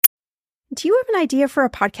Do you have an idea for a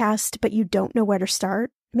podcast, but you don't know where to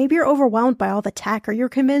start? Maybe you're overwhelmed by all the tech, or you're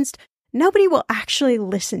convinced nobody will actually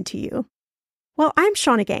listen to you. Well, I'm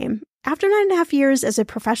Shannah Game. After 9.5 years as a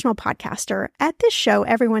professional podcaster, at this show,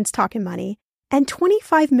 everyone's talking money, and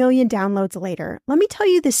 25 million downloads later, let me tell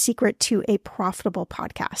you the secret to a profitable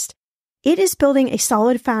podcast. It is building a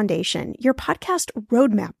solid foundation, your podcast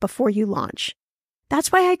roadmap before you launch. That's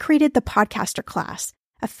why I created the Podcaster Class,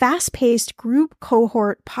 a fast-paced group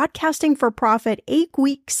cohort podcasting for profit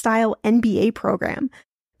 8-week style MBA program.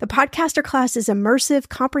 The Podcaster Class is immersive,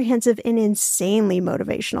 comprehensive, and insanely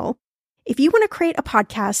motivational. If you want to create a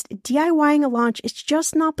podcast, DIYing a launch is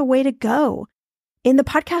just not the way to go. In the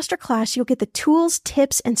Podcaster Class, you'll get the tools,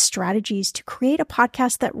 tips, and strategies to create a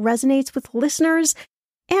podcast that resonates with listeners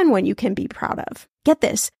and one you can be proud of. Get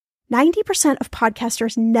this, 90% of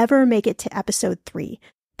podcasters never make it to episode 3.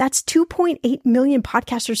 That's 2.8 million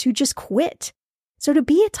podcasters who just quit. So to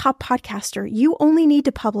be a top podcaster, you only need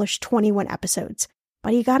to publish 21 episodes,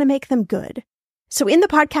 but you got to make them good. So in the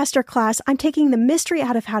Podcaster Class, I'm taking the mystery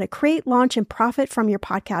out of how to create, launch, and profit from your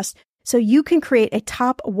podcast so you can create a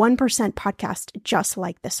top 1% podcast just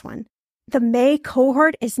like this one. The May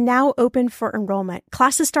cohort is now open for enrollment.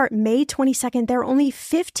 Classes start May 22nd. There are only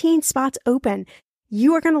 15 spots open.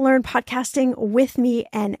 You are going to learn podcasting with me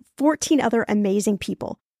and 14 other amazing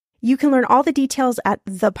people. You can learn all the details at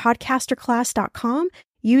thepodcasterclass.com.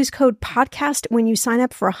 Use code PODCAST when you sign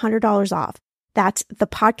up for $100 off. That's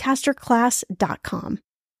thepodcasterclass.com.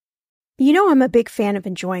 You know I'm a big fan of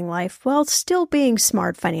enjoying life while still being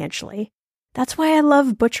smart financially. That's why I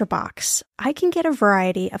love ButcherBox. I can get a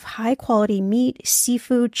variety of high-quality meat,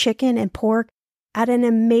 seafood, chicken, and pork at an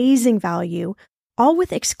amazing value, all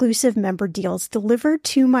with exclusive member deals delivered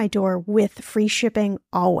to my door with free shipping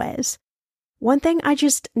always. One thing I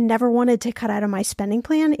just never wanted to cut out of my spending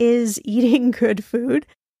plan is eating good food.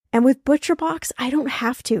 And with ButcherBox, I don't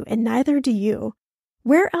have to, and neither do you.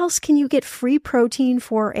 Where else can you get free protein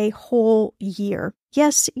for a whole year?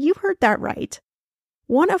 Yes, you heard that right.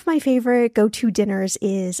 One of my favorite go-to dinners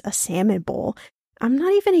is a salmon bowl. I'm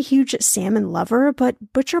not even a huge salmon lover,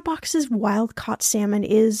 but ButcherBox's wild-caught salmon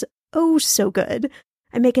is oh so good.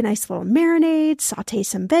 I make a nice little marinade, saute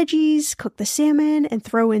some veggies, cook the salmon, and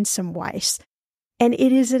throw in some rice. And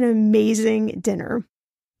it is an amazing dinner.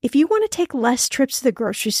 If you want to take less trips to the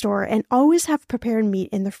grocery store and always have prepared meat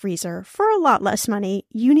in the freezer for a lot less money,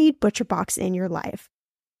 you need ButcherBox in your life.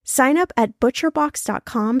 Sign up at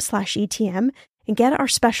butcherbox.com/ETM and get our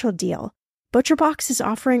special deal. ButcherBox is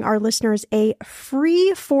offering our listeners a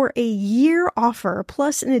free for a year offer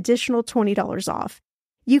plus an additional $20 off.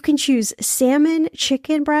 You can choose salmon,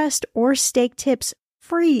 chicken breast, or steak tips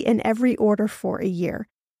free in every order for a year.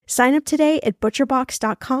 Sign up today at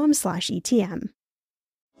butcherbox.com/ETM.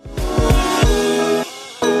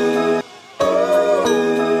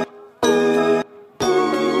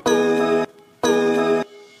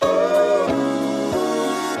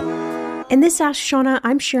 In this Ask Shannah,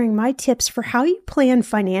 I'm sharing my tips for how you plan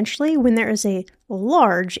financially when there is a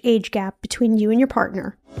large age gap between you and your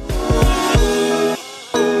partner.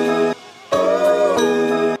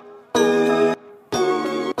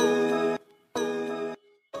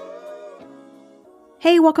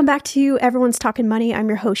 Hey, welcome back to Everyone's Talking Money. I'm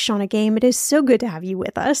your host, Shannah Game. It is so good to have you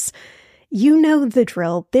with us. You know the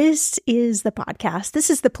drill. This is the podcast. This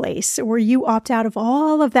is the place where you opt out of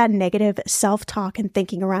all of that negative self-talk and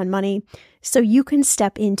thinking around money so you can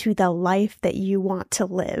step into the life that you want to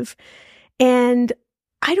live. And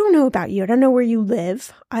I don't know about you. I don't know where you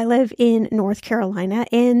live. I live in North Carolina,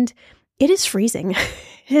 and it is freezing. It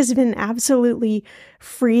has been absolutely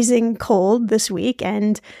freezing cold this week,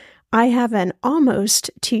 and I have an almost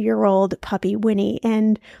 2-year-old puppy, Winnie,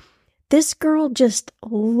 and this girl just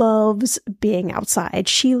loves being outside.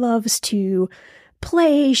 She loves to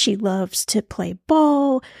play. She loves to play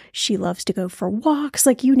ball. She loves to go for walks,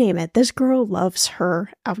 like you name it. This girl loves her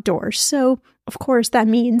outdoors. So, of course, that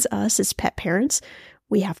means us as pet parents,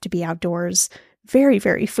 we have to be outdoors very,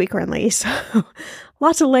 very frequently. So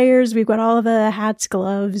lots of layers. We've got all of the hats,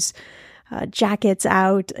 gloves, jackets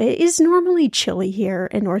out. It is normally chilly here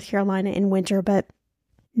in North Carolina in winter, but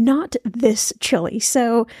not this chilly.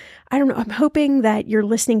 So I don't know. I'm hoping that you're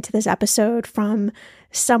listening to this episode from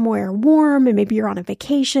somewhere warm, and maybe you're on a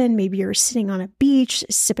vacation. Maybe you're sitting on a beach,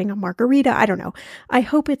 sipping a margarita. I don't know. I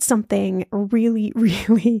hope it's something really,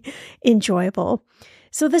 really enjoyable.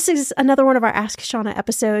 So this is another one of our Ask Shannah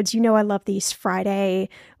episodes. You know I love these Friday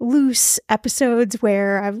loose episodes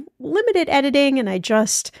where I've limited editing and I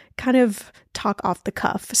just kind of talk off the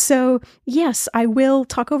cuff. So yes, I will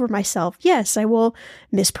talk over myself. Yes, I will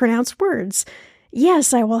mispronounce words.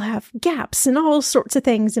 yes, I will have gaps and all sorts of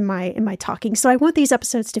things in my talking. So I want these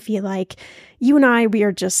episodes to feel like you and I, we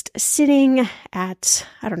are just sitting at,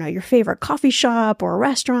 I don't know, your favorite coffee shop or a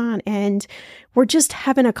restaurant, and we're just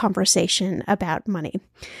having a conversation about money.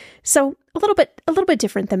 So a little bit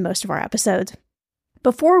different than most of our episodes.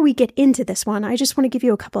 Before we get into this one, I just want to give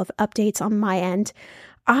you a couple of updates on my end.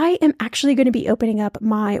 I am actually going to be opening up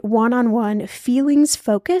my one-on-one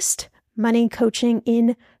feelings-focused money coaching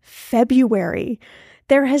in February.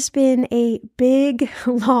 There has been a big,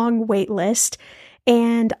 long wait list,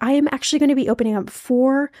 and I am actually going to be opening up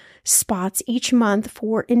 4 spots each month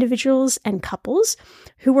for individuals and couples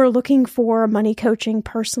who are looking for money coaching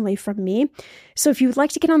personally from me. So if you'd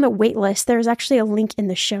like to get on the wait list, there's actually a link in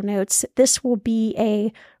the show notes. This will be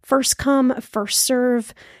a first come, first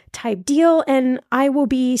serve type deal, and I will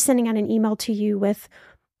be sending out an email to you with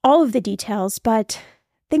all of the details, but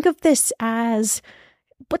think of this as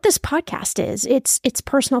what this podcast is. It's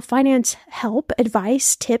personal finance help,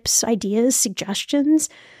 advice, tips, ideas, suggestions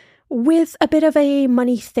with a bit of a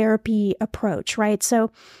money therapy approach, right?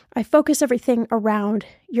 So I focus everything around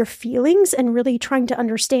your feelings and really trying to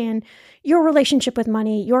understand your relationship with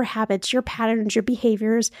money, your habits, your patterns, your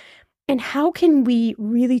behaviors, and how can we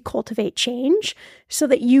really cultivate change so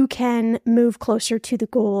that you can move closer to the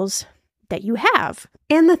goals that you have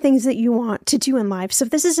and the things that you want to do in life. So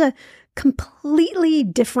this is a completely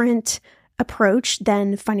different approach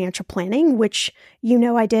than financial planning, which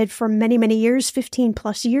I did for many, many years, 15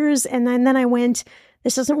 plus years. And then I went,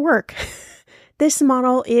 this doesn't work. This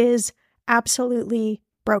model is absolutely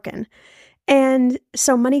broken. And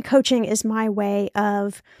so money coaching is my way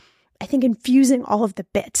of, I think, infusing all of the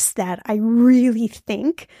bits that I really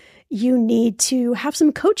think you need to have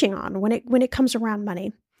some coaching on when it comes around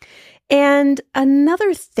money. And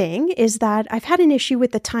another thing is that I've had an issue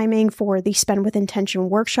with the timing for the Spend with Intention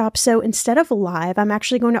workshop. So instead of live, I'm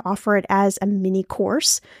actually going to offer it as a mini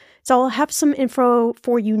course. So I'll have some info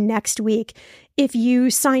for you next week. If you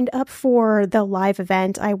signed up for the live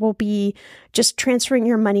event, I will be just transferring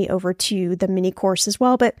your money over to the mini course as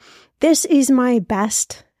well. But this is my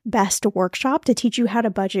best workshop to teach you how to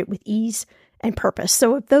budget with ease and purpose.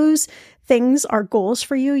 So if those things are goals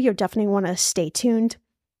for you, you'll definitely want to stay tuned.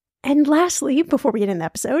 And lastly, before we get in the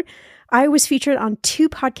episode, I was featured on 2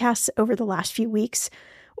 podcasts over the last few weeks.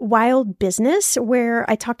 Wild Business, where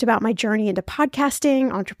I talked about my journey into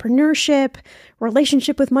podcasting, entrepreneurship,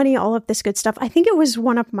 relationship with money, all of this good stuff. I think it was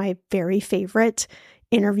one of my very favorite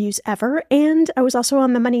interviews ever. And I was also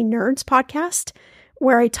on the Money Nerds podcast,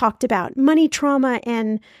 where I talked about money trauma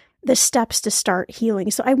and the steps to start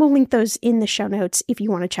healing. So I will link those in the show notes if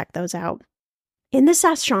you want to check those out. In this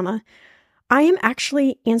Ask Shannah, I am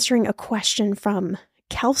actually answering a question from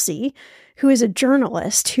Kelsey, who is a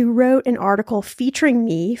journalist who wrote an article featuring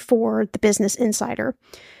me for the Business Insider.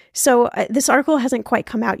 So this article hasn't quite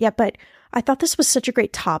come out yet, but I thought this was such a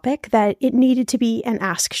great topic that it needed to be an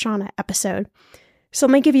Ask Shannah episode. So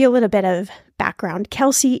let me give you a little bit of background.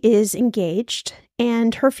 Kelsey is engaged,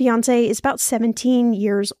 and her fiance is about 17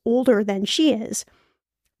 years older than she is.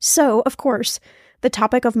 So, of course, the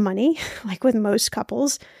topic of money, like with most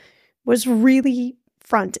couples, was really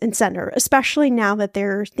front and center, especially now that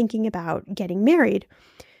they're thinking about getting married.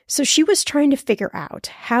 So she was trying to figure out,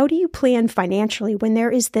 how do you plan financially when there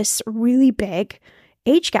is this really big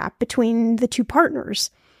age gap between the 2 partners?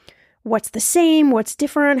 What's the same? What's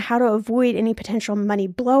different? How to avoid any potential money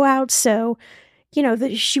blowouts? So,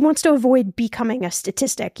 she wants to avoid becoming a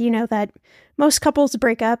statistic, that most couples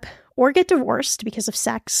break up or get divorced because of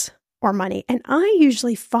sex or money. And I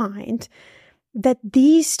usually find that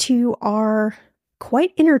these 2 are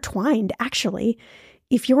quite intertwined, actually.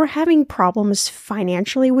 If you're having problems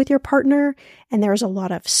financially with your partner and there's a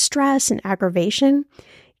lot of stress and aggravation,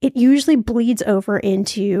 it usually bleeds over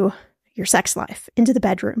into your sex life, into the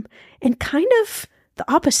bedroom, and kind of the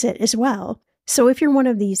opposite as well. So if you're one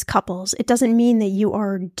of these couples, it doesn't mean that you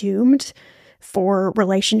are doomed for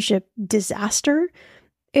relationship disaster.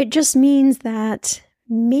 It just means that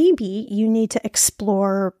maybe you need to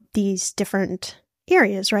explore these different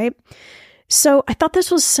areas, right? So I thought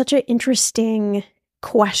this was such an interesting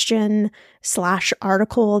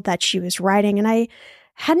question/article that she was writing. And I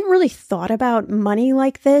hadn't really thought about money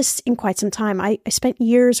like this in quite some time. I spent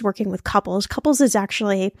years working with couples. Couples is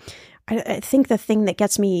actually, I think, the thing that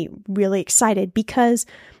gets me really excited because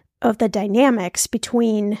of the dynamics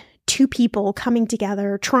between 2 people coming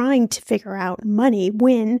together, trying to figure out money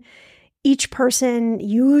when each person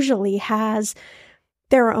usually has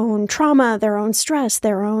their own trauma, their own stress,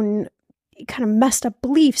 their own kind of messed up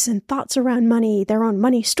beliefs and thoughts around money, their own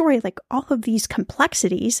money story, like all of these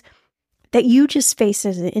complexities that you just face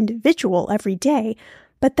as an individual every day.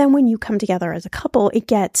 But then when you come together as a couple, it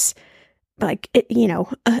gets like,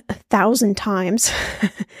 1,000 times.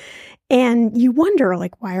 And you wonder,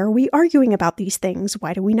 like, why are we arguing about these things?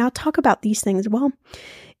 Why do we not talk about these things? Well,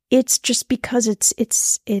 it's just because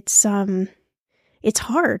it's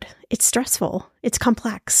hard, it's stressful, it's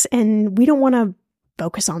complex, and we don't want to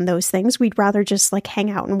focus on those things. We'd rather just like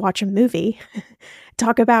hang out and watch a movie,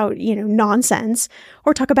 talk about, nonsense,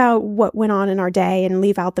 or talk about what went on in our day and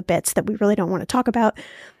leave out the bits that we really don't want to talk about.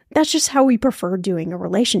 That's just how we prefer doing a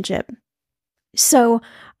relationship. So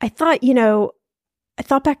I thought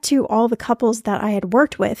back to all the couples that I had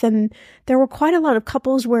worked with, and there were quite a lot of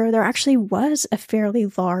couples where there actually was a fairly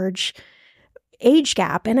large age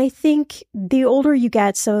gap. And I think the older you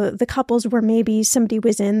get, so the couples where maybe somebody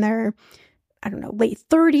was in their, late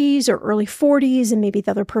 30s or early 40s, and maybe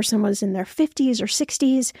the other person was in their 50s or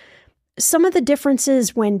 60s, some of the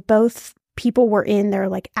differences when both people were in their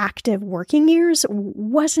like active working years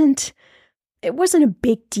wasn't a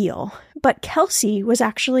big deal. But Kelsey was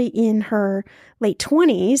actually in her late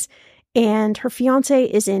 20s and her fiance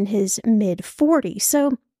is in his mid 40s.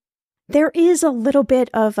 So there is a little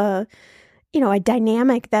bit of a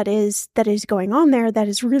dynamic that is going on there that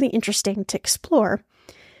is really interesting to explore.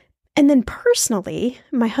 And then personally,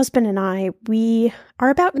 my husband and I, we are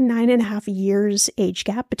about 9.5 years age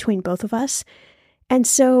gap between both of us. And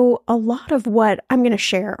so a lot of what I'm going to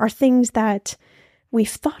share are things that we've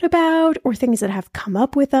thought about or things that have come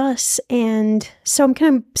up with us. And so I'm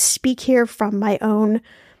going to speak here from my own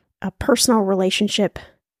personal relationship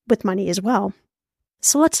with money as well.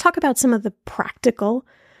 So let's talk about some of the practical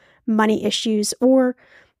money issues or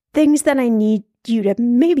things that I need you to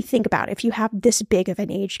maybe think about if you have this big of an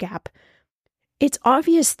age gap. It's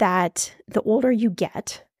obvious that the older you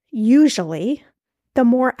get, usually the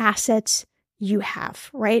more assets you have,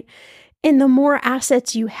 right? And the more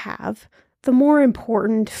assets you have, the more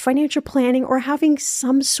important financial planning or having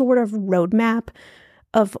some sort of roadmap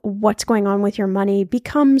of what's going on with your money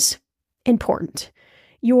becomes important.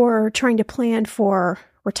 You're trying to plan for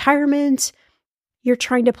retirement. You're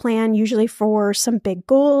trying to plan usually for some big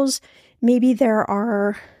goals. Maybe there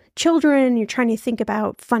are children. You're trying to think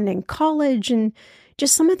about funding college and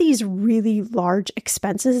just some of these really large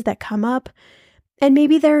expenses that come up. And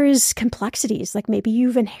maybe there's complexities, like maybe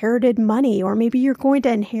you've inherited money, or maybe you're going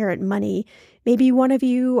to inherit money. Maybe one of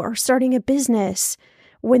you are starting a business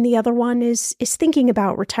when the other one is thinking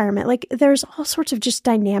about retirement. Like there's all sorts of just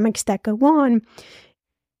dynamics that go on,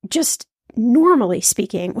 just normally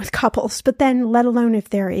speaking with couples, but then let alone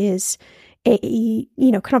if there is a,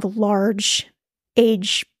 kind of a large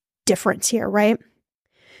age difference here, right?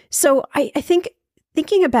 So I think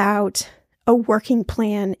thinking about a working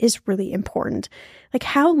plan is really important. Like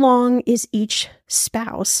how long is each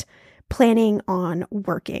spouse planning on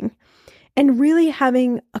working? And really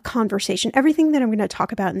having a conversation. Everything that I'm going to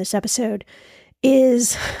talk about in this episode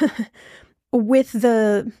is with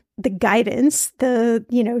the guidance, the,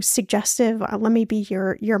 suggestive, let me be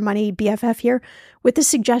your money BFF here, with the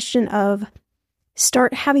suggestion of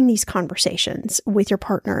start having these conversations with your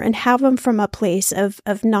partner and have them from a place of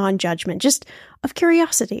non-judgment, just of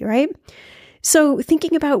curiosity, right? So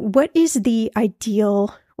thinking about what is the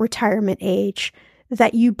ideal retirement age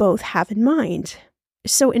that you both have in mind.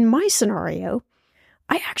 So in my scenario,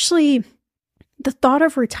 the thought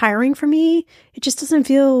of retiring for me, it just doesn't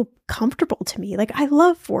feel comfortable to me. Like I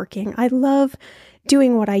love working. I love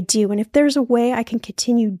doing what I do. And if there's a way I can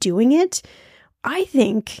continue doing it, I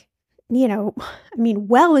think,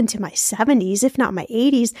 well into my 70s, if not my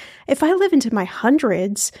 80s, if I live into my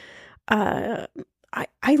hundreds, I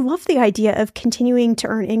love the idea of continuing to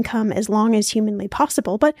earn income as long as humanly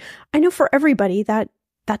possible. But I know for everybody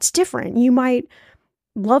that's different. You might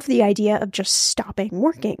love the idea of just stopping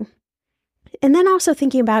working. And then also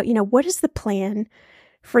thinking about, what is the plan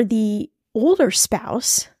for the older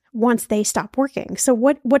spouse once they stop working? So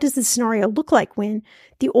what does the scenario look like when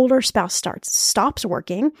the older spouse stops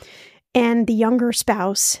working and the younger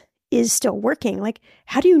spouse is still working? Like,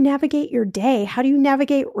 how do you navigate your day? How do you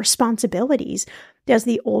navigate responsibilities? Does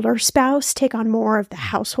the older spouse take on more of the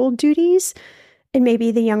household duties and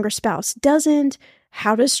maybe the younger spouse doesn't?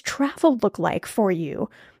 How does travel look like for you?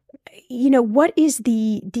 What is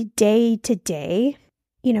the day-to-day,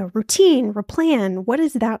 routine, plan? What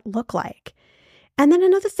does that look like? And then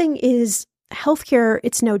another thing is healthcare.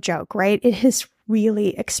 It's no joke, right? It is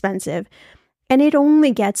really expensive. And it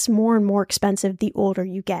only gets more and more expensive the older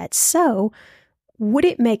you get. So would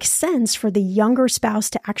it make sense for the younger spouse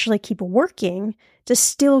to actually keep working to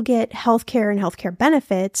still get healthcare and healthcare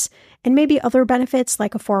benefits and maybe other benefits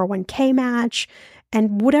like a 401k match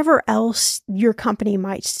and whatever else your company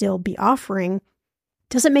might still be offering,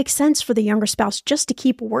 does it make sense for the younger spouse just to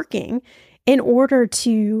keep working in order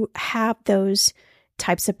to have those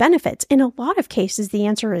types of benefits? In a lot of cases, the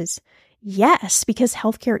answer is yes, because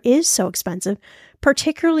healthcare is so expensive,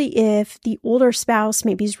 particularly if the older spouse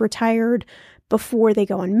maybe is retired before they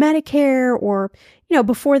go on Medicare, or,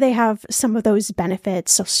 before they have some of those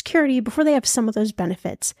benefits, Social Security, before they have some of those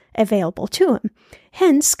benefits available to them.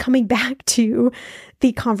 Hence, coming back to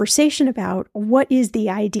the conversation about what is the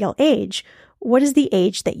ideal age? What is the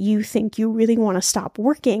age that you think you really want to stop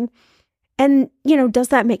working? And, does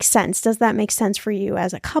that make sense? Does that make sense for you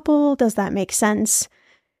as a couple? Does that make sense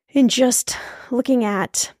in just looking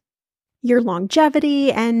at your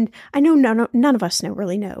longevity? And I know none of us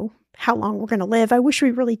really know how long we're going to live. I wish we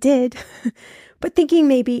really did, but thinking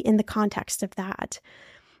maybe in the context of that.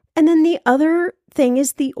 And then the other thing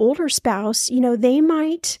is the older spouse, they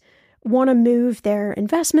might want to move their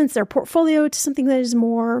investments, their portfolio to something that is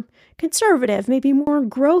more conservative, maybe more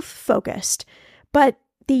growth focused. But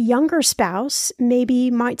the younger spouse maybe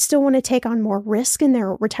might still want to take on more risk in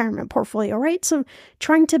their retirement portfolio, right? So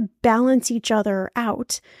trying to balance each other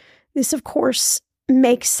out. This, of course,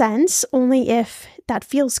 makes sense only if that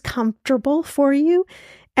feels comfortable for you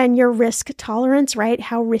and your risk tolerance, right?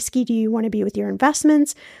 How risky do you want to be with your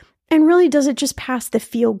investments? And really, does it just pass the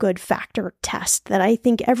feel-good factor test that I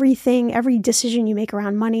think every decision you make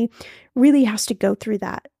around money really has to go through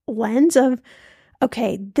that lens of,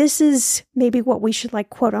 okay, this is maybe what we should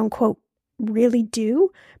quote unquote really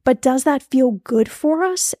do, but does that feel good for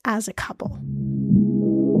us as a couple?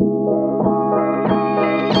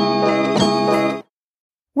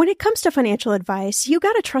 When it comes to financial advice, you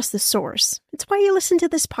got to trust the source. It's why you listen to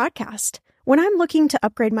this podcast. When I'm looking to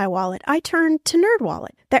upgrade my wallet, I turn to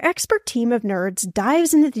NerdWallet. Their expert team of nerds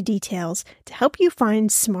dives into the details to help you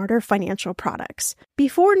find smarter financial products.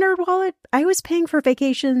 Before NerdWallet, I was paying for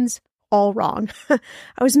vacations all wrong.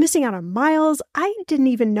 I was missing out on miles I didn't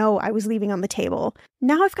even know I was leaving on the table.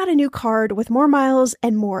 Now I've got a new card with more miles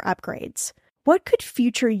and more upgrades. What could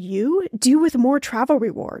future you do with more travel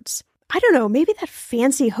rewards? I don't know, maybe that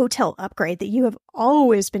fancy hotel upgrade that you have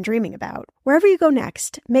always been dreaming about. Wherever you go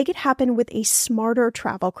next, make it happen with a smarter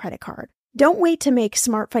travel credit card. Don't wait to make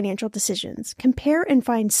smart financial decisions. Compare and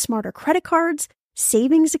find smarter credit cards,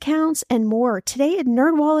 savings accounts, and more today at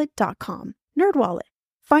nerdwallet.com. NerdWallet.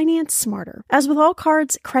 Finance smarter. As with all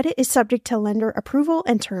cards, credit is subject to lender approval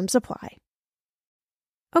and terms apply.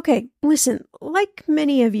 Okay, listen, like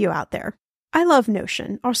many of you out there, I love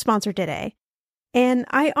Notion, our sponsor today. And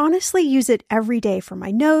I honestly use it every day for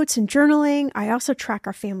my notes and journaling. I also track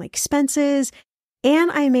our family expenses,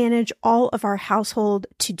 and I manage all of our household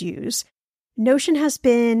to-dos. Notion has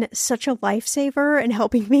been such a lifesaver in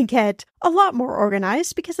helping me get a lot more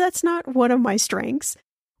organized because that's not one of my strengths,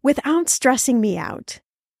 without stressing me out.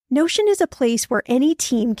 Notion is a place where any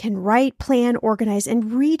team can write, plan, organize,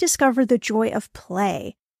 and rediscover the joy of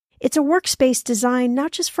play. It's a workspace designed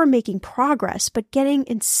not just for making progress, but getting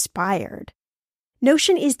inspired.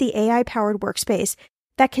 Notion is the AI-powered workspace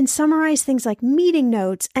that can summarize things like meeting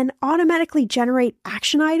notes and automatically generate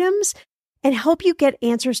action items and help you get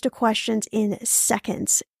answers to questions in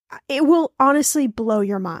seconds. It will honestly blow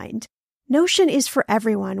your mind. Notion is for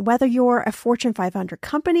everyone, whether you're a Fortune 500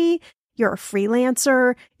 company, you're a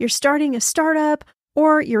freelancer, you're starting a startup,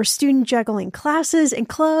 or you're a student juggling classes and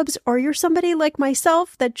clubs, or you're somebody like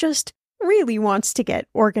myself that just really wants to get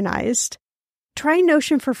organized. Try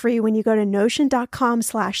Notion for free when you go to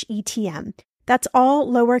notion.com/ETM. That's all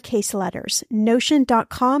lowercase letters,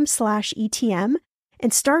 notion.com/ETM,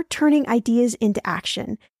 and start turning ideas into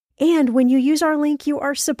action. And when you use our link, you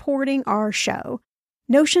are supporting our show.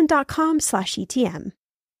 Notion.com/ETM.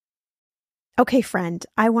 Okay, friend,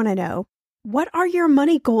 I want to know, what are your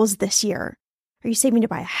money goals this year? Are you saving to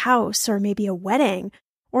buy a house or maybe a wedding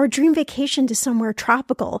or a dream vacation to somewhere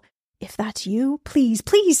tropical? If that's you, please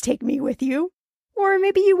take me with you. Or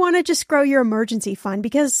maybe you want to just grow your emergency fund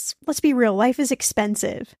because, let's be real, life is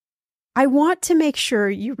expensive. I want to make sure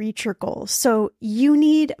you reach your goals, so you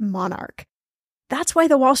need Monarch. That's why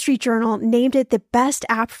the Wall Street Journal named it the best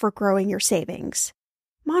app for growing your savings.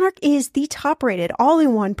 Monarch is the top-rated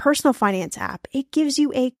all-in-one personal finance app. It gives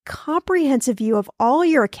you a comprehensive view of all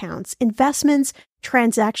your accounts, investments,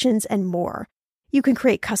 transactions, and more. You can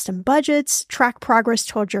create custom budgets, track progress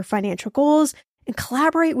towards your financial goals, and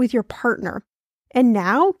collaborate with your partner. And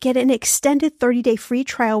now, get an extended 30-day free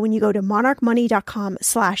trial when you go to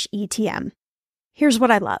monarchmoney.com/ETM. Here's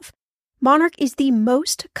what I love. Monarch is the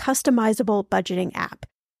most customizable budgeting app.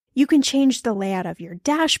 You can change the layout of your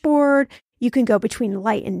dashboard. You can go between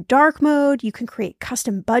light and dark mode. You can create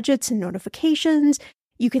custom budgets and notifications.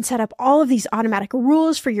 You can set up all of these automatic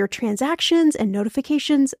rules for your transactions and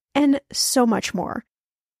notifications and so much more.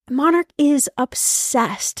 Monarch is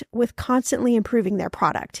obsessed with constantly improving their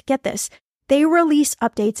product. Get this. They release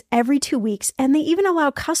updates every 2 weeks, and they even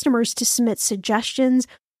allow customers to submit suggestions,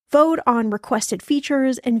 vote on requested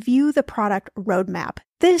features, and view the product roadmap.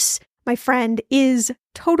 This, my friend, is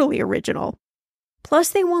totally original. Plus,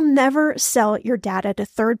 they will never sell your data to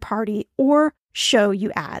third party or show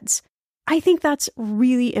you ads. I think that's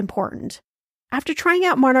really important. After trying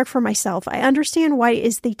out Monarch for myself, I understand why it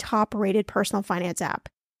is the top-rated personal finance app.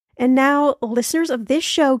 And now, listeners of this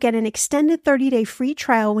show get an extended 30-day free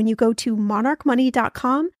trial when you go to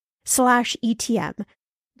monarchmoney.com/ETM.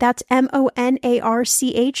 That's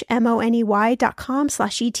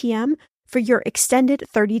monarchmoney.com/ETM for your extended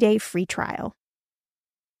 30-day free trial.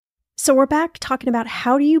 So we're back talking about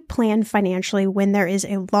how do you plan financially when there is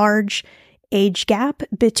a large age gap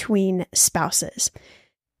between spouses.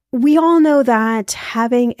 We all know that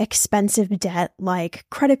having expensive debt like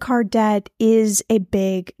credit card debt is a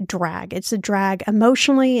big drag. It's a drag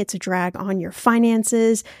emotionally, it's a drag on your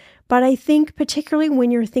finances. But I think particularly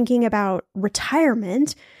when you're thinking about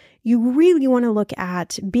retirement, you really want to look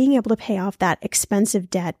at being able to pay off that expensive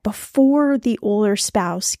debt before the older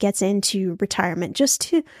spouse gets into retirement, just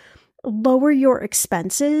to lower your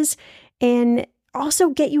expenses and also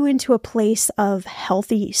get you into a place of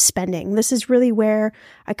healthy spending. This is really where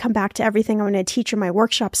I come back to everything I'm going to teach in my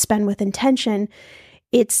workshop, Spend with Intention.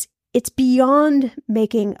 It's beyond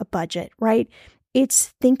making a budget, right? It's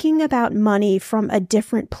thinking about money from a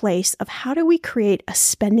different place of how do we create a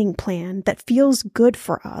spending plan that feels good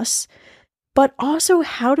for us, but also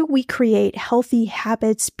how do we create healthy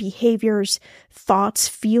habits, behaviors, thoughts,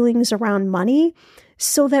 feelings around money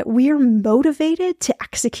so that we are motivated to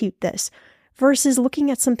execute this versus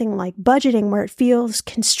looking at something like budgeting where it feels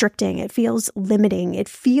constricting, it feels limiting, it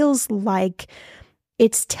feels like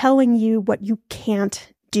it's telling you what you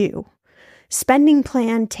can't do. Spending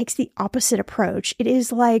plan takes the opposite approach. It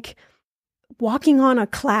is like walking on a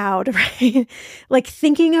cloud, right? Like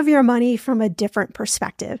thinking of your money from a different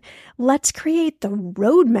perspective. Let's create the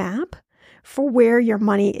roadmap for where your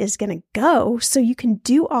money is going to go so you can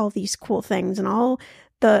do all these cool things and all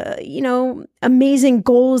the, amazing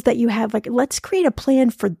goals that you have. Like, let's create a plan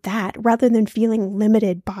for that rather than feeling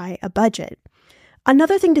limited by a budget.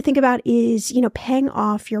 Another thing to think about is, paying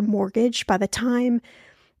off your mortgage by the time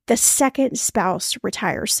the second spouse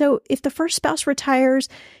retires. So if the first spouse retires,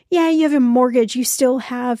 you have a mortgage, you still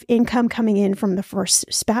have income coming in from the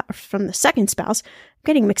second spouse. I'm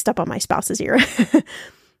getting mixed up on my spouses here.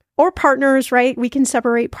 Or partners, right? We can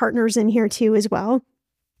separate partners in here too as well.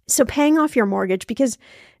 So paying off your mortgage, because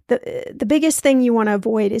the biggest thing you want to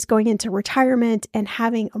avoid is going into retirement and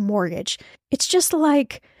having a mortgage. It's just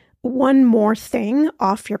like one more thing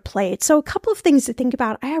off your plate. So a couple of things to think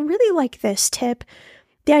about. I really like this tip,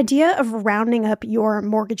 the idea of rounding up your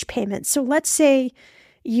mortgage payments. So let's say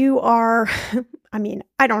you are,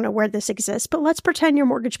 I don't know where this exists, but let's pretend your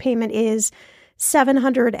mortgage payment is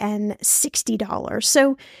 $760.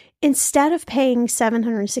 So instead of paying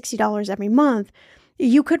 $760 every month,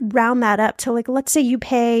 you could round that up to let's say you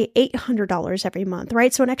pay $800 every month,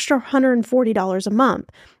 right? So an extra $140 a month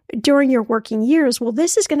during your working years. Well,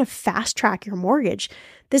 this is going to fast track your mortgage.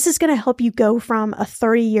 This is going to help you go from a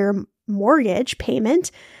 30-year mortgage payment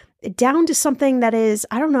down to something that is,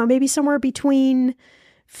 maybe somewhere between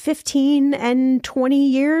 15 and 20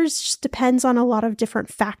 years. Just depends on a lot of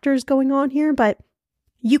different factors going on here, but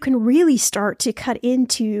you can really start to cut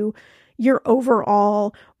into your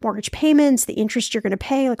overall mortgage payments, the interest you're going to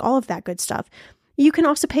pay, all of that good stuff. You can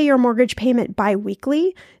also pay your mortgage payment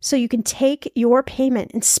bi-weekly. So you can take your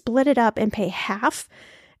payment and split it up and pay half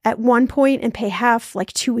at one point and pay half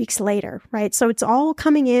 2 weeks later, right? So it's all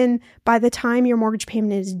coming in by the time your mortgage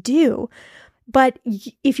payment is due. But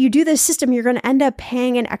if you do this system, you're going to end up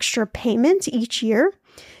paying an extra payment each year.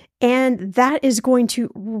 And that is going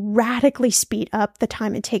to radically speed up the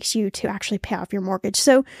time it takes you to actually pay off your mortgage.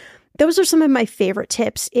 So those are some of my favorite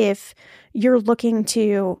tips if you're looking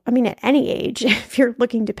to, at any age, if you're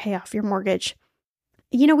looking to pay off your mortgage.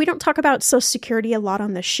 We don't talk about Social Security a lot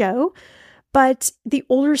on the show, but the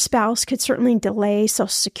older spouse could certainly delay Social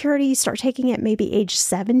Security, start taking it maybe age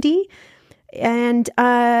 70. And,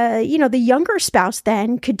 the younger spouse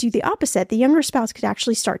then could do the opposite. The younger spouse could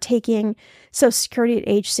actually start taking Social Security at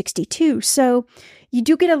age 62. So you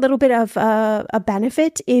do get a little bit of a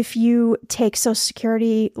benefit if you take Social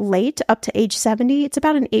Security late up to age 70. It's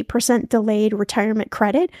about an 8% delayed retirement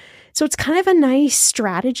credit. So it's kind of a nice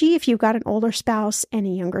strategy if you've got an older spouse and a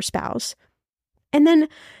younger spouse. And then,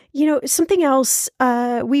 something else,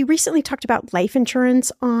 we recently talked about life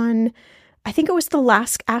insurance on, I think it was the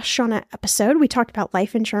last Ask Shannah episode. We talked about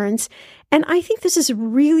life insurance. And I think this is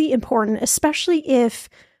really important, especially if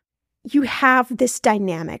you have this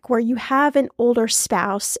dynamic where you have an older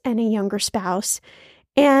spouse and a younger spouse.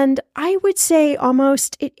 And I would say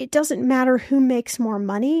almost it doesn't matter who makes more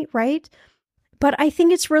money, right? But I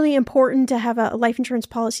think it's really important to have a life insurance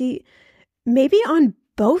policy maybe on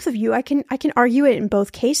both of you. I can argue it in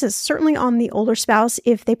both cases, certainly on the older spouse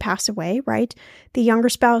if they pass away, right? The younger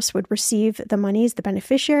spouse would receive the money as the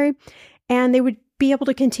beneficiary, and they would be able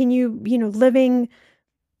to continue, living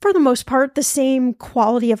for the most part the same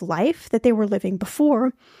quality of life that they were living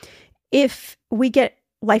before. If we get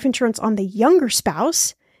life insurance on the younger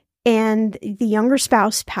spouse and the younger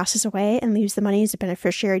spouse passes away and leaves the money as a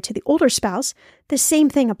beneficiary to the older spouse, the same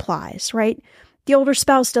thing applies, right? The older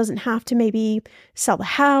spouse doesn't have to maybe sell the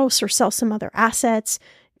house or sell some other assets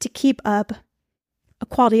to keep up a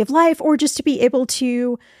quality of life, or just to be able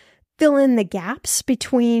to fill in the gaps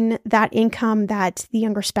between that income that the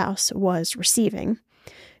younger spouse was receiving.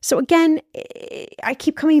 So again, I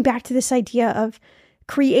keep coming back to this idea of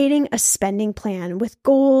creating a spending plan with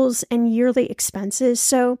goals and yearly expenses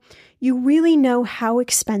so you really know how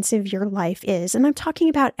expensive your life is. And I'm talking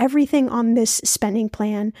about everything on this spending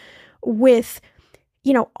plan with,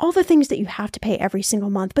 all the things that you have to pay every single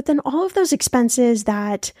month, but then all of those expenses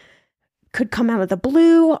that could come out of the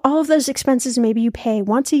blue, all of those expenses maybe you pay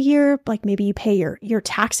once a year, like maybe you pay your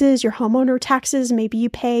taxes, your homeowner taxes, maybe you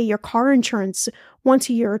pay your car insurance once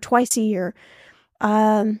a year or twice a year.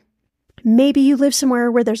 Maybe you live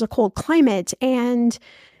somewhere where there's a cold climate and,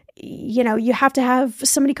 you have to have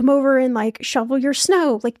somebody come over and shovel your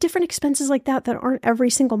snow, different expenses like that aren't every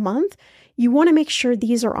single month. You want to make sure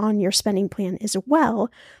these are on your spending plan as well,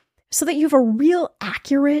 so that you have a real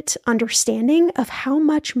accurate understanding of how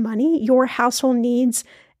much money your household needs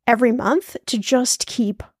every month to just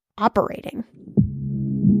keep operating.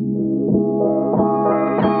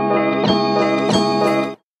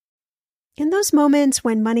 In those moments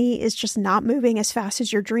when money is just not moving as fast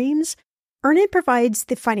as your dreams, Earnin provides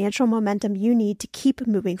the financial momentum you need to keep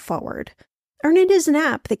moving forward. Earnin is an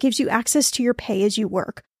app that gives you access to your pay as you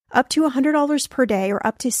work, up to $100 per day or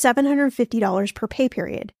up to $750 per pay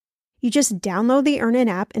period. You just download the Earnin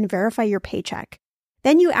app and verify your paycheck.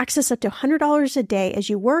 Then you access up to $100 a day as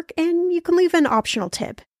you work, and you can leave an optional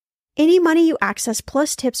tip. Any money you access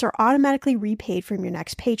plus tips are automatically repaid from your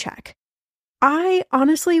next paycheck. I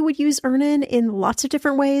honestly would use Earnin in lots of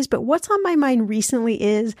different ways, but what's on my mind recently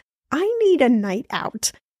is I need a night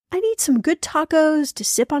out. I need some good tacos to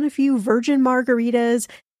sip on a few virgin margaritas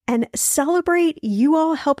and celebrate you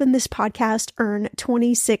all helping this podcast earn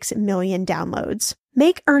 26 million downloads.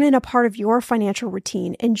 Make Earnin a part of your financial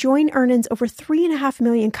routine and join Earnin's over 3.5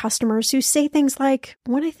 million customers who say things like,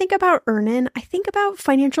 when I think about Earnin, I think about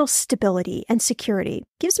financial stability and security.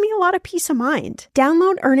 Gives me a lot of peace of mind.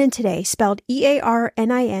 Download Earnin today, spelled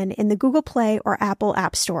EARNIN, in the Google Play or Apple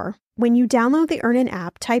App Store. When you download the Earnin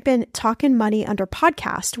app, type in Talkin' Money under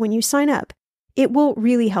podcast when you sign up. It will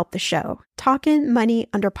really help the show. Talkin' Money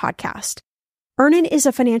under podcast. Earnin is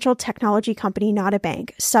a financial technology company, not a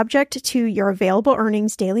bank, subject to your available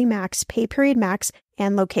earnings, daily max, pay period max,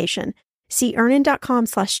 and location. See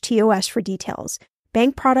earnin.com/TOS for details.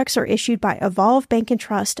 Bank products are issued by Evolve Bank and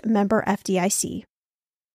Trust, member FDIC.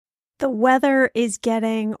 The weather is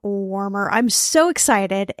getting warmer. I'm so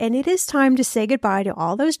excited, and it is time to say goodbye to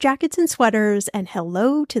all those jackets and sweaters and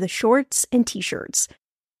hello to the shorts and t-shirts.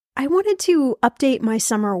 I wanted to update my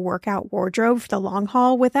summer workout wardrobe for the long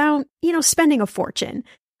haul without, spending a fortune.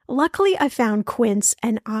 Luckily, I found Quince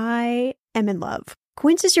and I am in love.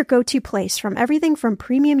 Quince is your go-to place from everything from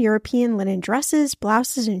premium European linen dresses,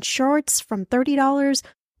 blouses, and shorts from $30,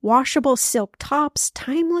 washable silk tops,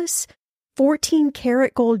 timeless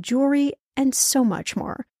 14-karat gold jewelry, and so much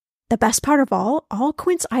more. The best part of all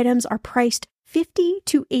Quince items are priced 50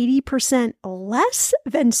 to 80% less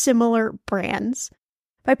than similar brands.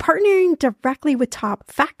 By partnering directly with top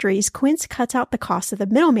factories, Quince cuts out the cost of the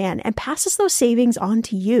middleman and passes those savings on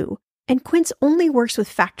to you. And Quince only works with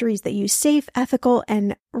factories that use safe, ethical,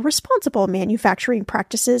 and responsible manufacturing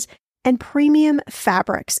practices and premium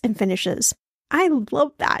fabrics and finishes. I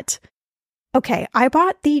love that. Okay, I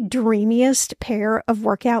bought the dreamiest pair of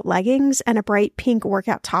workout leggings and a bright pink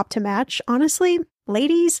workout top to match. Honestly,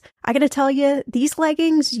 ladies, I gotta tell you, these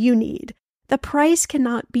leggings you need. The price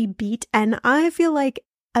cannot be beat, and I feel like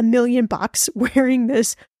 $1 million wearing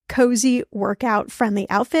this cozy workout friendly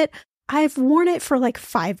outfit. I've worn it for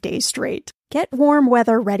 5 days straight. Get warm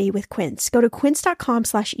weather ready with Quince. Go to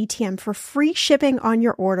quince.com/ETM for free shipping on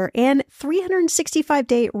your order and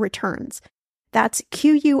 365-day returns. That's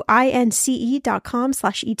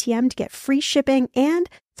QUINCE.com/ETM to get free shipping and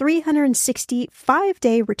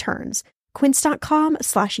 365-day returns.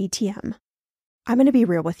 Quince.com/ETM. I'm going to be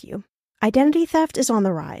real with you. Identity theft is on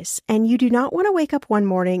the rise, and you do not want to wake up one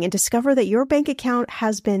morning and discover that your bank account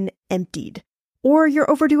has been emptied, or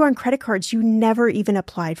you're overdue on credit cards you never even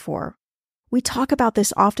applied for. We talk about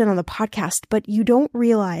this often on the podcast, but you don't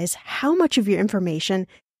realize how much of your information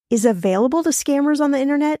is available to scammers on the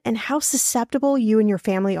internet and how susceptible you and your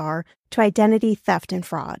family are to identity theft and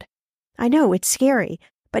fraud. I know it's scary,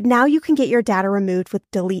 but now you can get your data removed with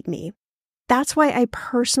Delete Me. That's why I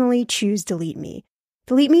personally choose Delete Me.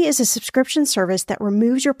 Delete Me is a subscription service that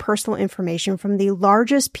removes your personal information from the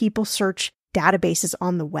largest people search databases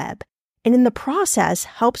on the web, and in the process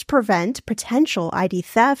helps prevent potential ID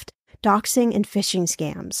theft, doxing, and phishing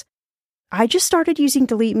scams. I just started using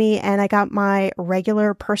Delete Me and I got my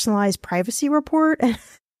regular personalized privacy report and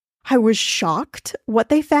I was shocked what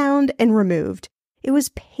they found and removed. It was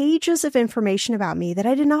pages of information about me that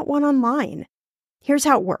I did not want online. Here's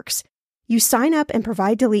how it works. You sign up and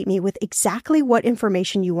provide Delete Me with exactly what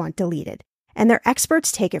information you want deleted, and their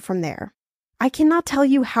experts take it from there. I cannot tell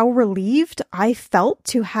you how relieved I felt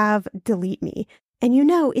to have Delete Me. And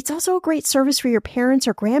it's also a great service for your parents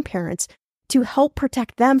or grandparents to help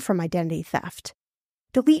protect them from identity theft.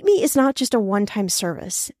 Delete Me is not just a one-time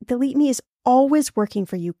service. Delete Me is always working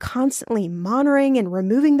for you, constantly monitoring and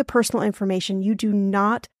removing the personal information you do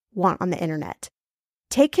not want on the internet.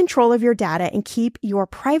 Take control of your data and keep your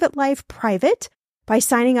private life private by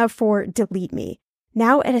signing up for Delete Me,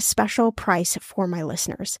 now at a special price for my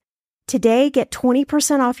listeners. Today, get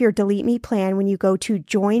 20% off your Delete Me plan when you go to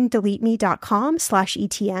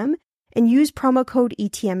joindeleteme.com/ETM and use promo code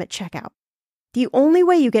ETM at checkout. The only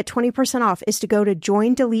way you get 20% off is to go to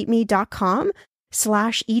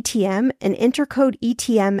joindeleteme.com/ETM and enter code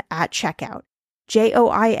ETM at checkout.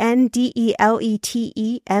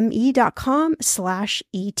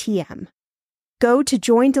 joindeleteme.com/ETM. Go to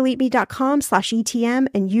joindeleteme.com/ETM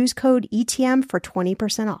and use code ETM for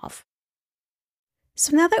 20% off.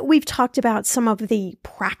 So now that we've talked about some of the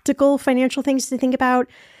practical financial things to think about,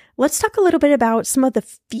 let's talk a little bit about some of the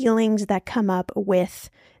feelings that come up with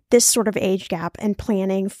this sort of age gap and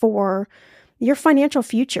planning for your financial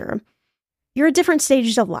future. You're at different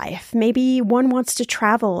stages of life. Maybe one wants to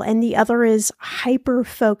travel and the other is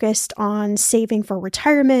hyper-focused on saving for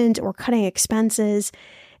retirement or cutting expenses.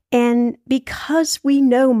 And because we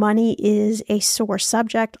know money is a sore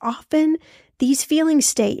subject, often these feelings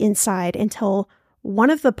stay inside until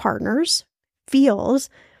one of the partners feels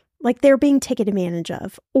like they're being taken advantage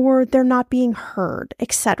of or they're not being heard,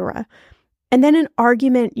 etc. And then an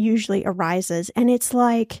argument usually arises and it's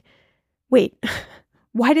like, wait,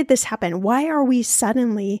 why did this happen? Why are we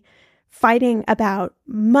suddenly fighting about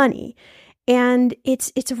money? And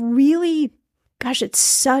it's really, it's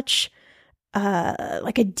such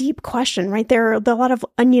like a deep question, right? There are a lot of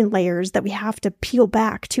onion layers that we have to peel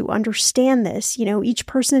back to understand this. Each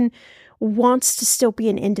person wants to still be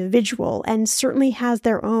an individual and certainly has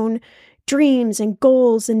their own dreams and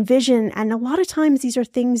goals and vision. And a lot of times these are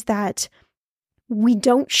things that we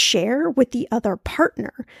don't share with the other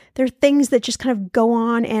partner. They're things that just kind of go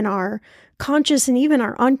on in our conscious and even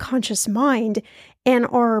our unconscious mind and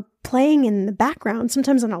are playing in the background,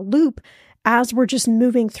 sometimes on a loop, as we're just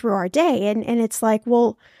moving through our day. And it's like,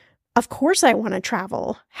 well, of course I want to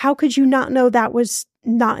travel. How could you not know that was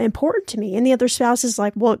not important to me? And the other spouse is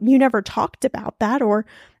like, well, you never talked about that, or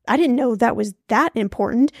I didn't know that was that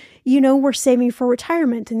important. We're saving for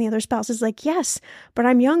retirement. And the other spouse is like, yes, but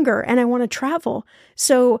I'm younger and I want to travel.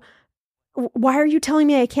 So why are you telling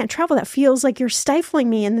me I can't travel? That feels like you're stifling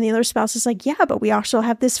me. And then the other spouse is like, yeah, but we also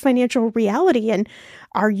have this financial reality. And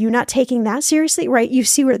are you not taking that seriously? Right? You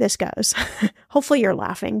see where this goes. Hopefully you're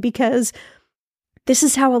laughing, because this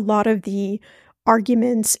is how a lot of the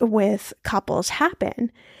arguments with couples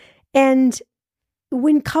happen. And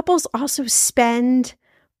when couples also spend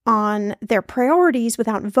on their priorities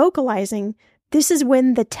without vocalizing, this is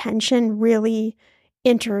when the tension really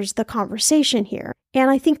enters the conversation here. And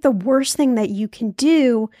I think the worst thing that you can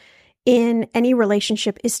do in any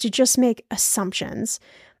relationship is to just make assumptions.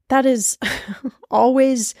 That is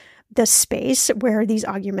always the space where these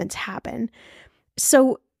arguments happen.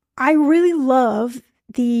 So I really love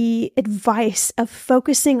the advice of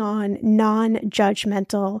focusing on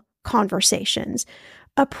non-judgmental conversations,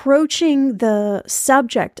 approaching the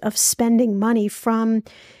subject of spending money from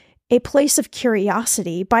a place of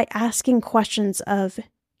curiosity by asking questions of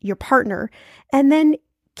your partner, and then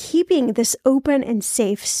keeping this open and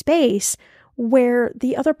safe space where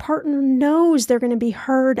the other partner knows they're going to be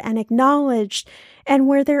heard and acknowledged, and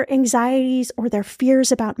where their anxieties or their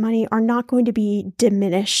fears about money are not going to be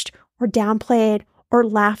diminished or downplayed or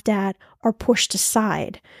laughed at or pushed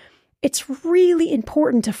aside. It's really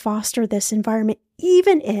important to foster this environment,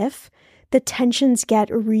 even if the tensions get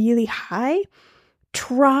really high.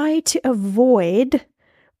 Try to avoid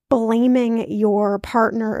blaming your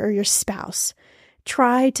partner or your spouse.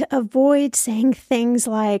 Try to avoid saying things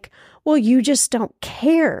like, well, you just don't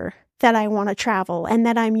care that I want to travel and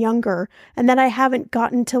that I'm younger and that I haven't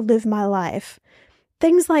gotten to live my life.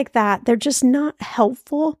 Things like that, they're just not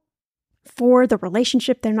helpful for the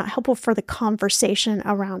relationship. They're not helpful for the conversation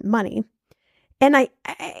around money. And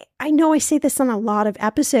I know I say this on a lot of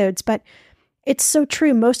episodes, but it's so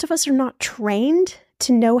true. Most of us are not trained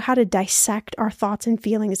to know how to dissect our thoughts and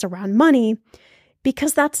feelings around money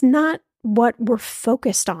because that's not what we're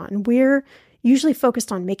focused on. We're usually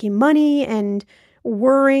focused on making money and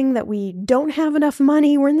worrying that we don't have enough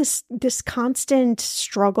money. We're in this constant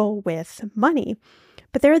struggle with money.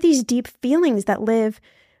 But there are these deep feelings that live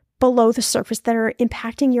below the surface that are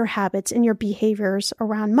impacting your habits and your behaviors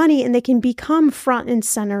around money, and they can become front and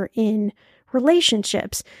center in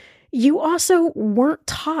relationships. You also weren't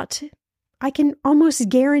taught, I can almost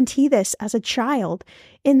guarantee this as a child,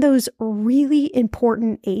 in those really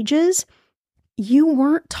important ages, you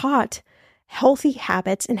weren't taught healthy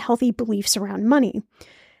habits and healthy beliefs around money.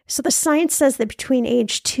 So the science says that between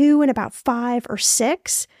age 2 and about 5 or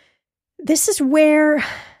 6, this is where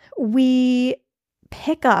we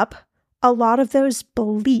pick up a lot of those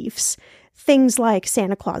beliefs, things like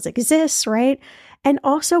Santa Claus exists, right? And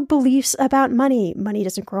also beliefs about money. Money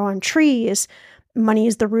doesn't grow on trees. Money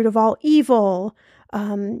is the root of all evil.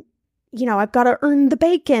 I've got to earn the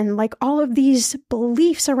bacon. Like all of these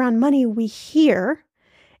beliefs around money we hear,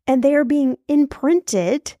 and they are being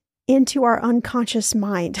imprinted into our unconscious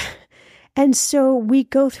mind. And so we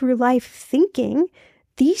go through life thinking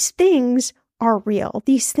these things are real.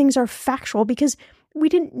 These things are factual because we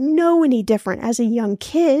didn't know any different as a young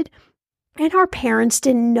kid. And our parents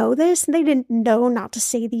didn't know this. And they didn't know not to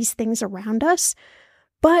say these things around us.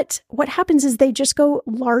 But what happens is they just go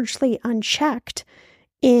largely unchecked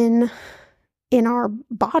in our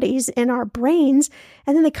bodies, in our brains,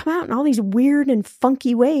 and then they come out in all these weird and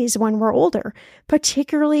funky ways when we're older,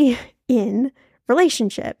 particularly in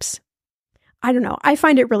relationships. I don't know. I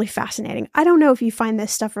find it really fascinating. I don't know if you find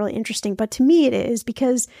this stuff really interesting, but to me it is,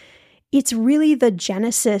 because it's really the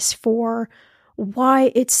genesis for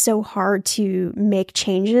why it's so hard to make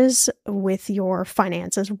changes with your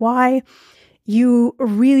finances, why you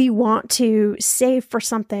really want to save for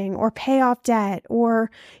something or pay off debt,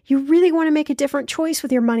 or you really want to make a different choice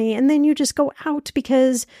with your money, and then you just go out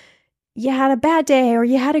because you had a bad day or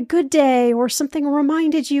you had a good day or something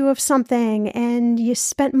reminded you of something and you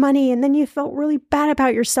spent money and then you felt really bad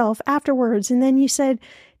about yourself afterwards. And then you said,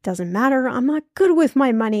 doesn't matter, I'm not good with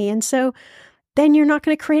my money. And so then you're not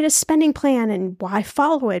going to create a spending plan, and why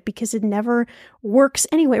follow it? Because it never works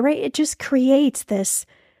anyway, right? It just creates this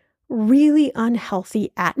really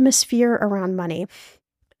unhealthy atmosphere around money.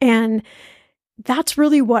 And that's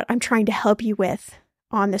really what I'm trying to help you with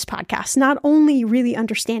on this podcast. Not only really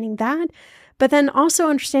understanding that, but then also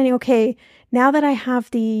understanding, okay, now that I have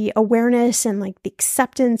the awareness and like the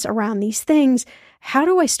acceptance around these things, how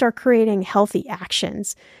do I start creating healthy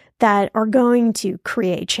actions that are going to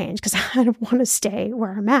create change? Because I don't want to stay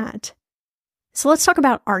where I'm at. So let's talk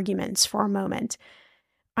about arguments for a moment.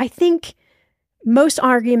 I think most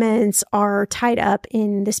arguments are tied up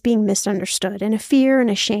in this being misunderstood and a fear and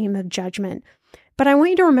a shame of judgment. But I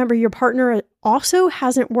want you to remember your partner also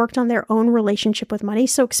hasn't worked on their own relationship with money,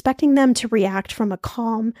 so expecting them to react from a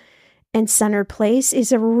calm and centered place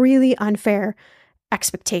is a really unfair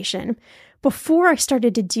expectation. Before I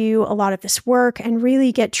started to do a lot of this work and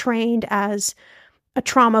really get trained as a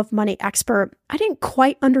trauma of money expert, I didn't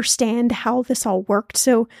quite understand how this all worked.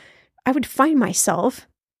 So I would find myself,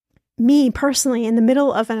 me personally, in the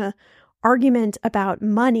middle of an argument about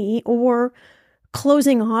money or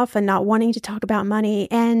closing off and not wanting to talk about money.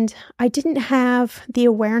 And I didn't have the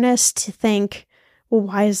awareness to think, well,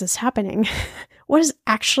 why is this happening? What is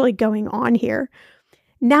actually going on here?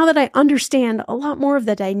 Now that I understand a lot more of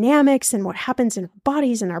the dynamics and what happens in our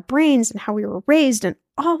bodies and our brains and how we were raised and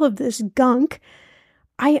all of this gunk,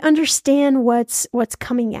 I understand what's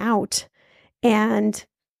coming out. And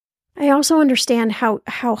I also understand how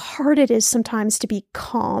hard it is sometimes to be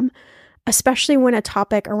calm, especially when a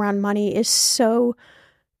topic around money is so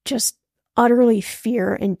just utterly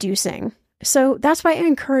fear-inducing. So that's why I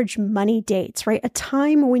encourage money dates, right? A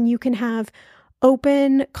time when you can have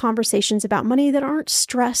open conversations about money that aren't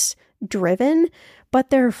stress driven, but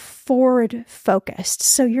they're forward focused.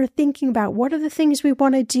 So you're thinking about, what are the things we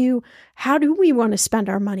want to do? How do we want to spend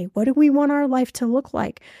our money? What do we want our life to look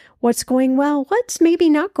like? What's going well? What's maybe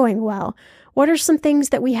not going well? What are some things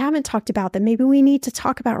that we haven't talked about that maybe we need to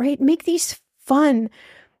talk about, right? Make these fun.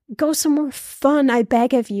 Go somewhere fun, I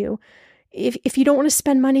beg of you. If you don't want to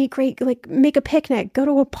spend money, great, like make a picnic, go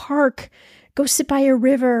to a park, go sit by a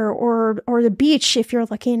river or the beach if you're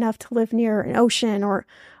lucky enough to live near an ocean, or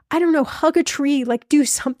I don't know, hug a tree, like do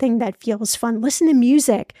something that feels fun. Listen to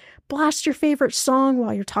music, blast your favorite song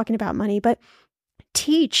while you're talking about money, but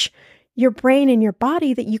teach your brain and your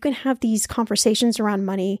body that you can have these conversations around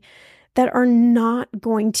money that are not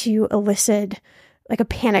going to elicit like a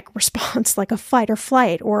panic response, like a fight or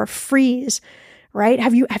flight or a freeze, right?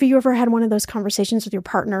 Have you ever had one of those conversations with your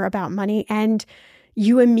partner about money and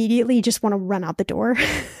you immediately just want to run out the door?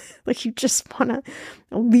 Like you just want to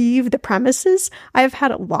leave the premises? I've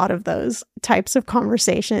had a lot of those types of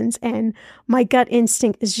conversations and my gut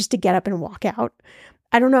instinct is just to get up and walk out.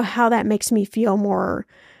 I don't know how that makes me feel more.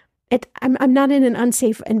 I'm not in an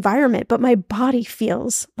unsafe environment, but my body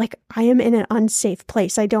feels like I am in an unsafe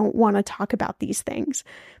place. I don't want to talk about these things.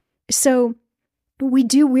 So we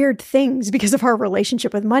do weird things because of our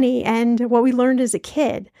relationship with money and what we learned as a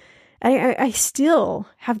kid. I still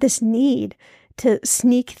have this need to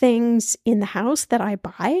sneak things in the house that I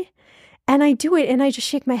buy. And I do it and I just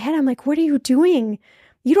shake my head. I'm like, what are you doing?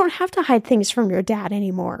 You don't have to hide things from your dad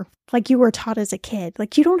anymore, like you were taught as a kid.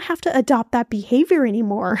 Like you don't have to adopt that behavior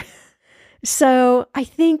anymore. So I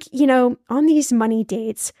think, on these money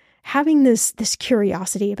dates, having this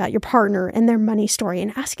curiosity about your partner and their money story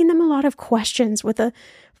and asking them a lot of questions with a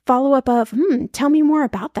follow-up of, tell me more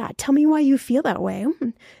about that. Tell me why you feel that way.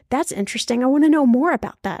 That's interesting. I want to know more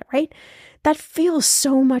about that, right? That feels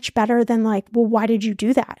so much better than like, well, why did you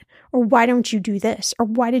do that? Or why don't you do this? Or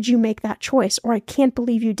why did you make that choice? Or I can't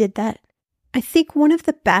believe you did that. I think one of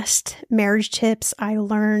the best marriage tips I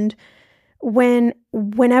learned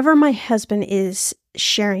whenever my husband is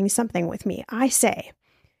sharing something with me, I say,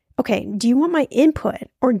 okay, do you want my input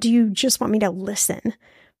or do you just want me to listen?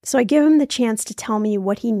 So I give him the chance to tell me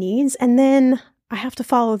what he needs, and then I have to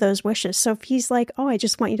follow those wishes. So if he's like, oh, I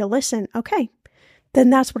just want you to listen, okay, then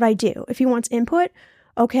that's what I do. If he wants input,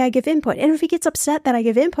 okay, I give input. And if he gets upset that I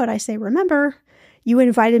give input, I say, remember, you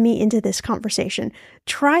invited me into this conversation.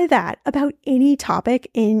 Try that about any topic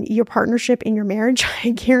in your partnership, in your marriage. I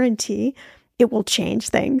guarantee it will change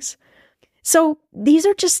things. So these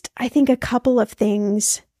are just, I think, a couple of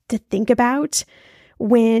things to think about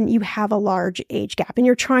when you have a large age gap and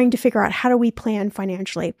you're trying to figure out, how do we plan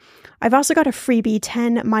financially? I've also got a freebie,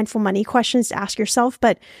 10 mindful money questions to ask yourself,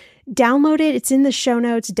 but download it. It's in the show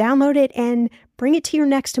notes. Download it and bring it to your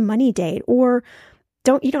next money date. Or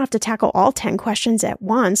you don't have to tackle all 10 questions at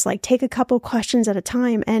once. Like take a couple questions at a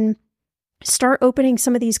time and start opening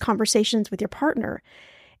some of these conversations with your partner.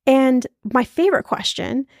 And my favorite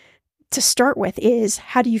question to start with is,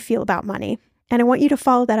 how do you feel about money? And I want you to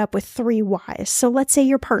follow that up with 3 whys. So let's say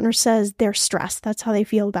your partner says they're stressed. That's how they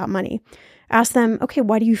feel about money. Ask them, okay,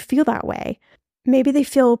 why do you feel that way? Maybe they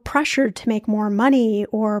feel pressured to make more money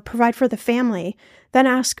or provide for the family. Then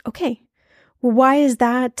ask, okay, well, why is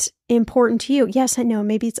that important to you? Yes, I know,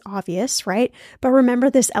 maybe it's obvious, right? But remember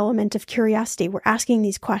this element of curiosity. We're asking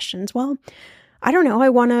these questions. Well, I don't know, I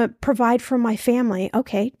want to provide for my family.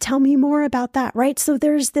 Okay, tell me more about that, right? So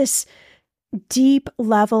there's this deep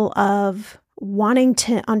level of wanting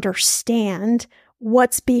to understand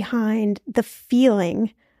what's behind the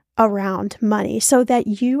feeling around money so that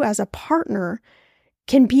you as a partner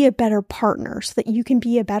can be a better partner, so that you can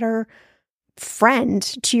be a better friend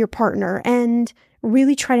to your partner and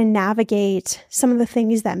really try to navigate some of the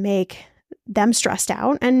things that make them stressed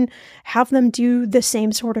out and have them do the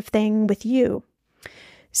same sort of thing with you.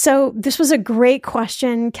 So this was a great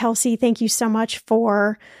question, Kelsey. Thank you so much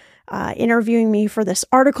for interviewing me for this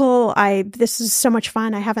article. This is so much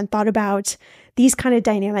fun. I haven't thought about these kind of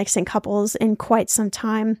dynamics in couples in quite some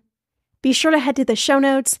time. Be sure to head to the show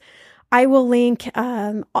notes. I will link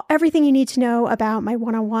everything you need to know about my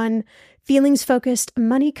one-on-one feelings-focused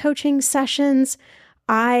money coaching sessions.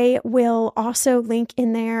 I will also link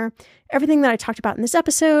in there everything that I talked about in this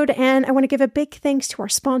episode. And I want to give a big thanks to our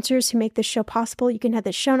sponsors who make this show possible. You can head to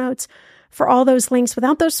the show notes for all those links.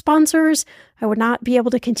 Without those sponsors, I would not be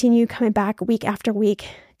able to continue coming back week after week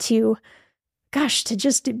to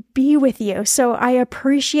just be with you. So I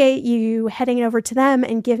appreciate you heading over to them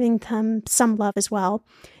and giving them some love as well.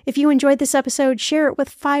 If you enjoyed this episode, share it with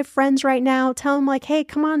 5 friends right now. Tell them like, hey,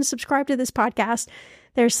 come on, subscribe to this podcast.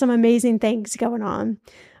 There's some amazing things going on.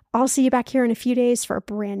 I'll see you back here in a few days for a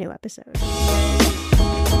brand new episode.